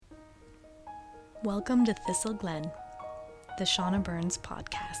Welcome to Thistle Glen, the Shauna Burns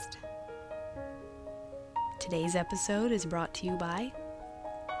podcast. Today's episode is brought to you by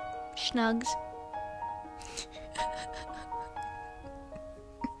Schnugs.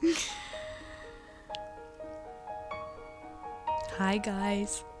 Hi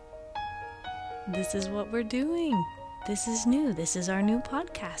guys. This is what we're doing. This is new. This is our new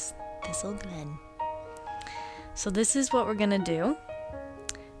podcast, Thistle Glen. So this is what we're gonna do.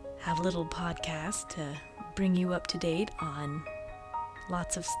 Have a little podcast to bring you up to date on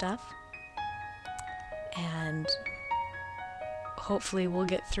lots of stuff. And hopefully we'll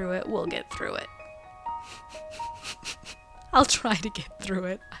get through it. We'll get through it. I'll try to get through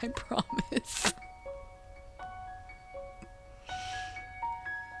it, I promise.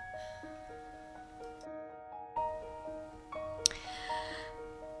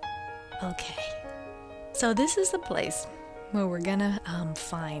 Okay. So this is the place where we're gonna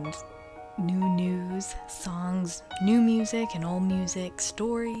find new news, songs, new music and old music,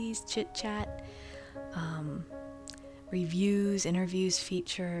 stories, chit-chat, reviews, interviews,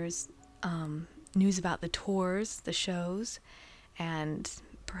 features, news about the tours, the shows, and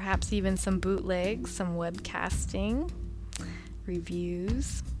perhaps even some bootlegs, some webcasting,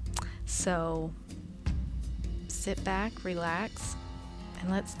 reviews. So sit back, relax, and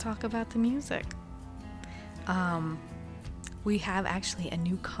let's talk about the music. We have actually a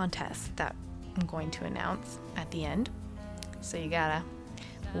new contest that I'm going to announce at the end. So you gotta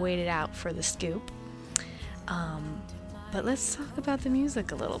wait it out for the scoop. But let's talk about the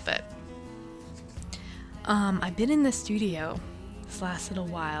music a little bit. I've been in the studio this last little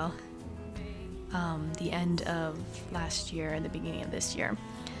while, the end of last year and the beginning of this year,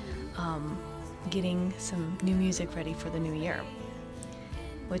 getting some new music ready for the new year,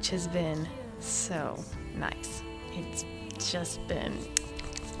 which has been so nice. It's just been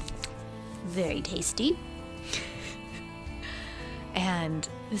very tasty. And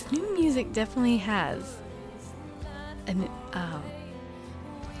this new music definitely has a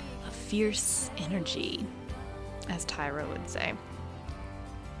fierce energy, as Tyra would say.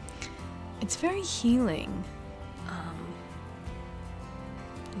 It's very healing.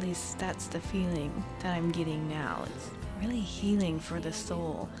 At least that's the feeling that I'm getting now. It's really healing for the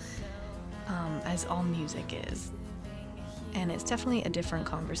soul, as all music is. And it's definitely a different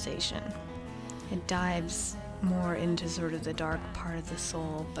conversation. It dives more into sort of the dark part of the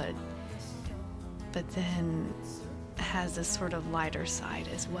soul, but then has this sort of lighter side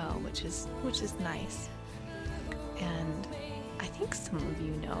as well, which is nice. And I think some of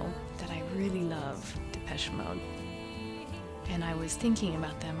you know that I really love Depeche Mode. And I was thinking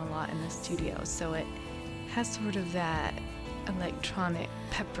about them a lot in the studio, so it has sort of that electronic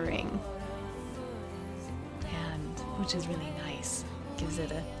peppering, which is really nice. Gives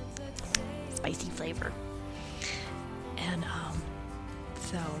it a spicy flavor. And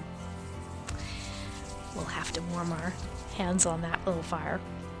so we'll have to warm our hands on that little fire.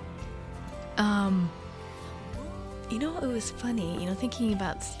 It was funny, thinking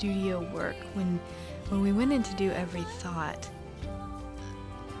about studio work, when we went in to do Every Thought,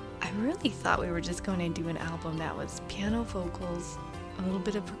 I really thought we were just going to do an album that was piano, vocals, a little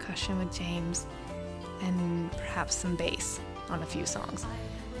bit of percussion with James, and perhaps some bass on a few songs.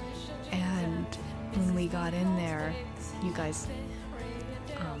 And when we got in there, you guys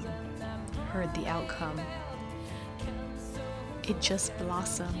heard the outcome. It just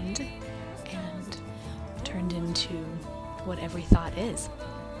blossomed and turned into what Every Thought is.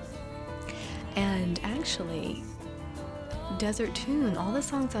 And actually, Desert Tune, all the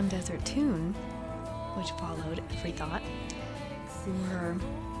songs on Desert Tune, which followed Every Thought, were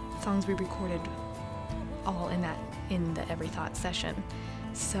songs we recorded all in the Every Thought session.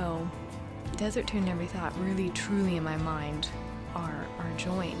 So Desert Tune and Every Thought really truly in my mind are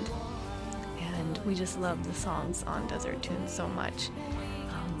joined, and we just love the songs on Desert Tune so much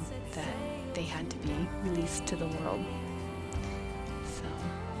that they had to be released to the world.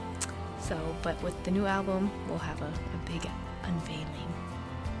 But with the new album, we'll have a big unveiling.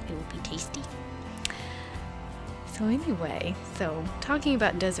 It will be tasty. So anyway, talking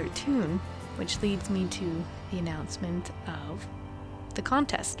about Desert Tune, which leads me to the announcement of the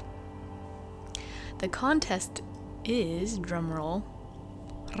contest. The contest is, drumroll,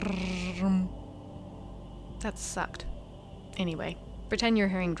 that sucked. Anyway, pretend you're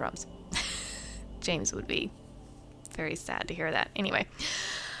hearing drums. James would be very sad to hear that. Anyway,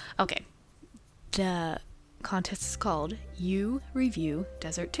 okay. The contest is called You Review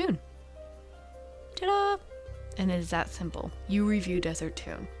Desert Tune. Ta-da! And it is that simple. You review Desert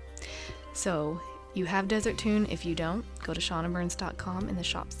Tune. So you have Desert Tune. If you don't, go to shaunaburns.com in the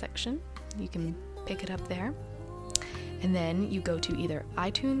shop section You can pick it up there. And then you go to either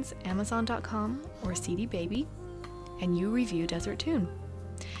iTunes, Amazon.com, or CD Baby, and you review Desert Tune.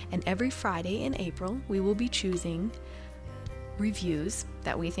 And every Friday in April, we will be choosing reviews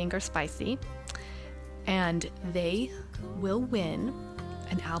that we think are spicy, and they will win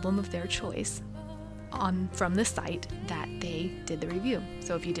an album of their choice from the site that they did the review.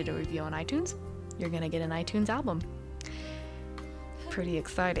 So if you did a review on iTunes, you're going to get an iTunes album. Pretty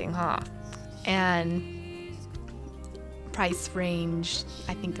exciting, huh? And price range,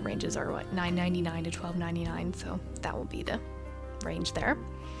 I think the ranges are $9.99 to $12.99, so that will be the range there.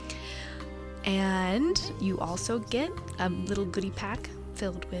 And you also get a little goodie pack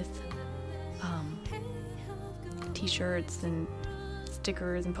filled with t-shirts and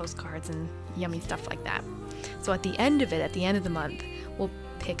stickers and postcards and yummy stuff like that. So at the end of the month, we'll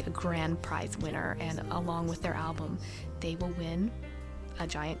pick a grand prize winner, and along with their album, they will win a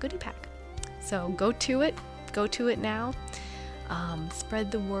giant goodie pack. So go to it now,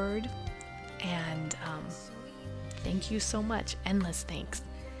 spread the word, and thank you so much, endless thanks,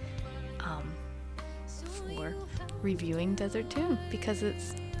 for reviewing Desert Tune, because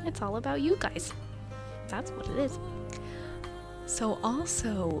it's all about you guys. That's what it is. So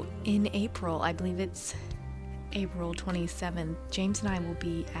also in April, I believe it's April 27th, James and I will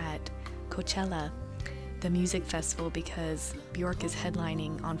be at Coachella, the music festival, because Bjork is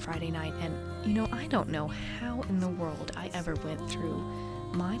headlining on Friday night. And I don't know how in the world I ever went through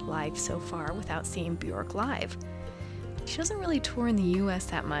my life so far without seeing Bjork live. She doesn't really tour in the US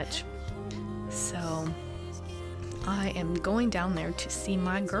that much, so I am going down there to see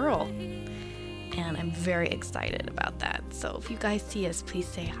my girl, and I'm very excited about that. So if you guys see us, please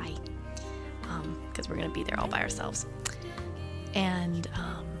say hi, because we're going to be there all by ourselves. And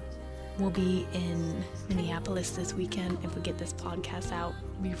we'll be in Minneapolis this weekend if we get this podcast out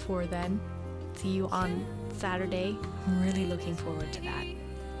before then. See you on Saturday. I'm really looking forward to that.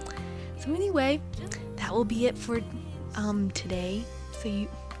 So anyway, that will be it for today. So you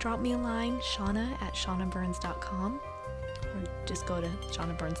drop me a line, Shauna@shaunaburns.com, or just go to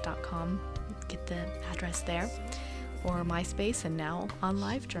shaunaburns.com, get the address there, or MySpace, and now on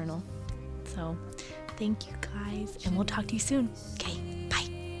LiveJournal. So thank you guys, and we'll talk to you soon. Okay, bye.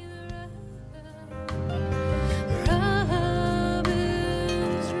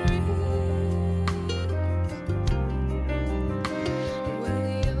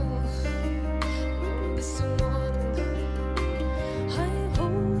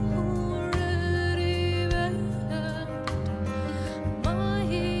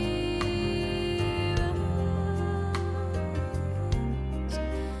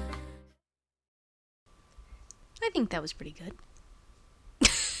 I think that was pretty good.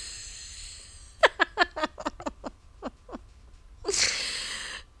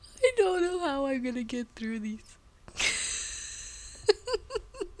 I don't know how I'm gonna get through these.